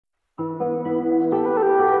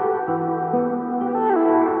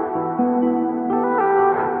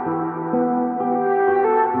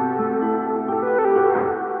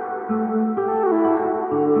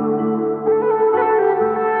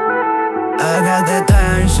got that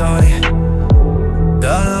time, shorty.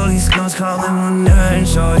 Got all these girls calling my name,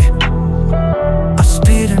 shorty. I'm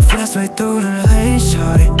speeding fast right through the lane,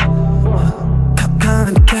 shorty. Come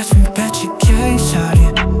and catch me, bet you can't, shorty.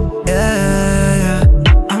 Yeah,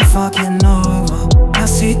 I'm fucking over. I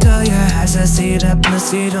see through your eyes, I see that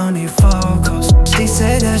pussy don't need focus. She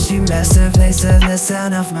said that she massive, they said the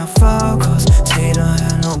sound of my focus. She don't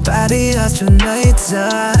have nobody else tonight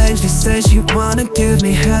time. She said she wanna give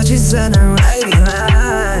me hell, she's on the right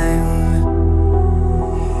line.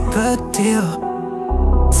 Good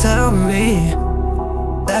deal, tell me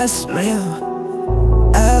that's real.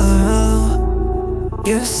 Oh,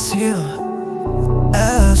 you steal,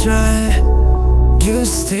 I'll try. You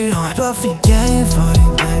still perfect game for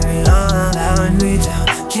you, baby. Don't let me down.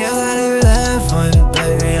 Can't let it lie for you,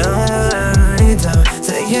 baby. Don't let me down.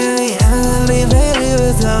 Taking me out of me, baby,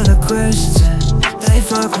 without a question. They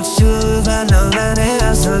fuck with you, but no, that ain't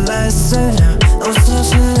us a lesson. I'm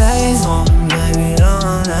such a lazy one, baby.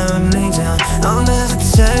 Don't let me down. I'll never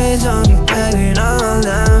change on you, baby. Don't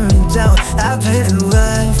let me down. I pay the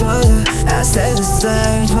way for you. I stay the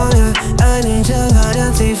same for you. I need your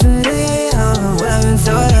loyalty for me.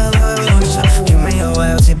 Give me your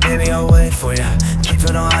loyalty, baby, I'll wait for ya. Keep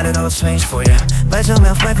it on hard and I'll change for ya. Bet your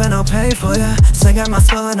mouth right, but I'll pay for ya. Sing out my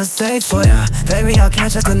soul on the stage for ya. Baby, I'll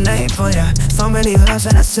catch a grenade for ya. So many loves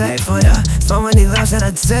that I save for ya. So many loves that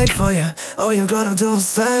I take for ya. Oh, you gotta do the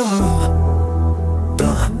same.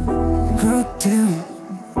 Good deal.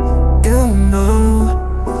 You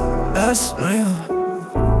know that's real,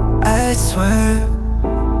 I swear.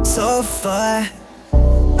 So far,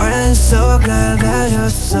 I'm so glad that you're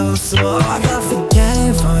so slow. I got the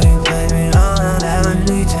game for you, baby. Don't let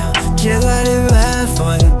me down. Can't let it ride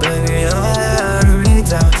for you, baby. Don't let me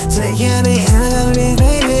down. Taking me out of me,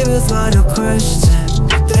 baby, without a question.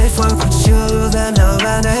 They fuck with you, then no,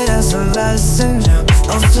 that ain't that's a lesson.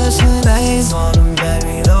 I'm such a nice one,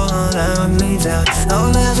 baby. Don't let me down.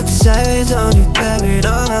 I'll never change on you, baby.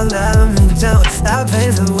 Don't let me down. I pay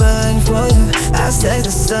the way for you. I stay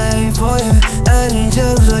the same for you. I need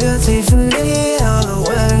your loyalty for me all the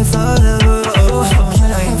way for the road.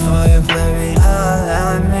 Can't for you, baby. Don't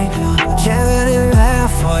let me down. Can't really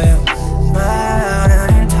ride for you.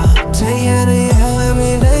 Taking it out with me,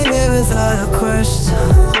 baby, without a question.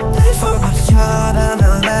 They fuck with you, I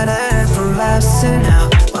know that I ain't for lasting now.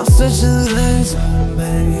 I'm such a lazy one,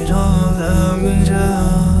 baby. Don't let me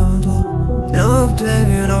down. No,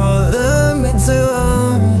 baby, don't let me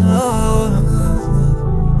down. Oh,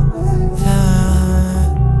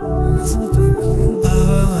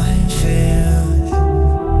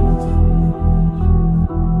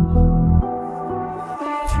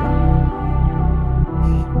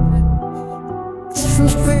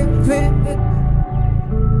 I feel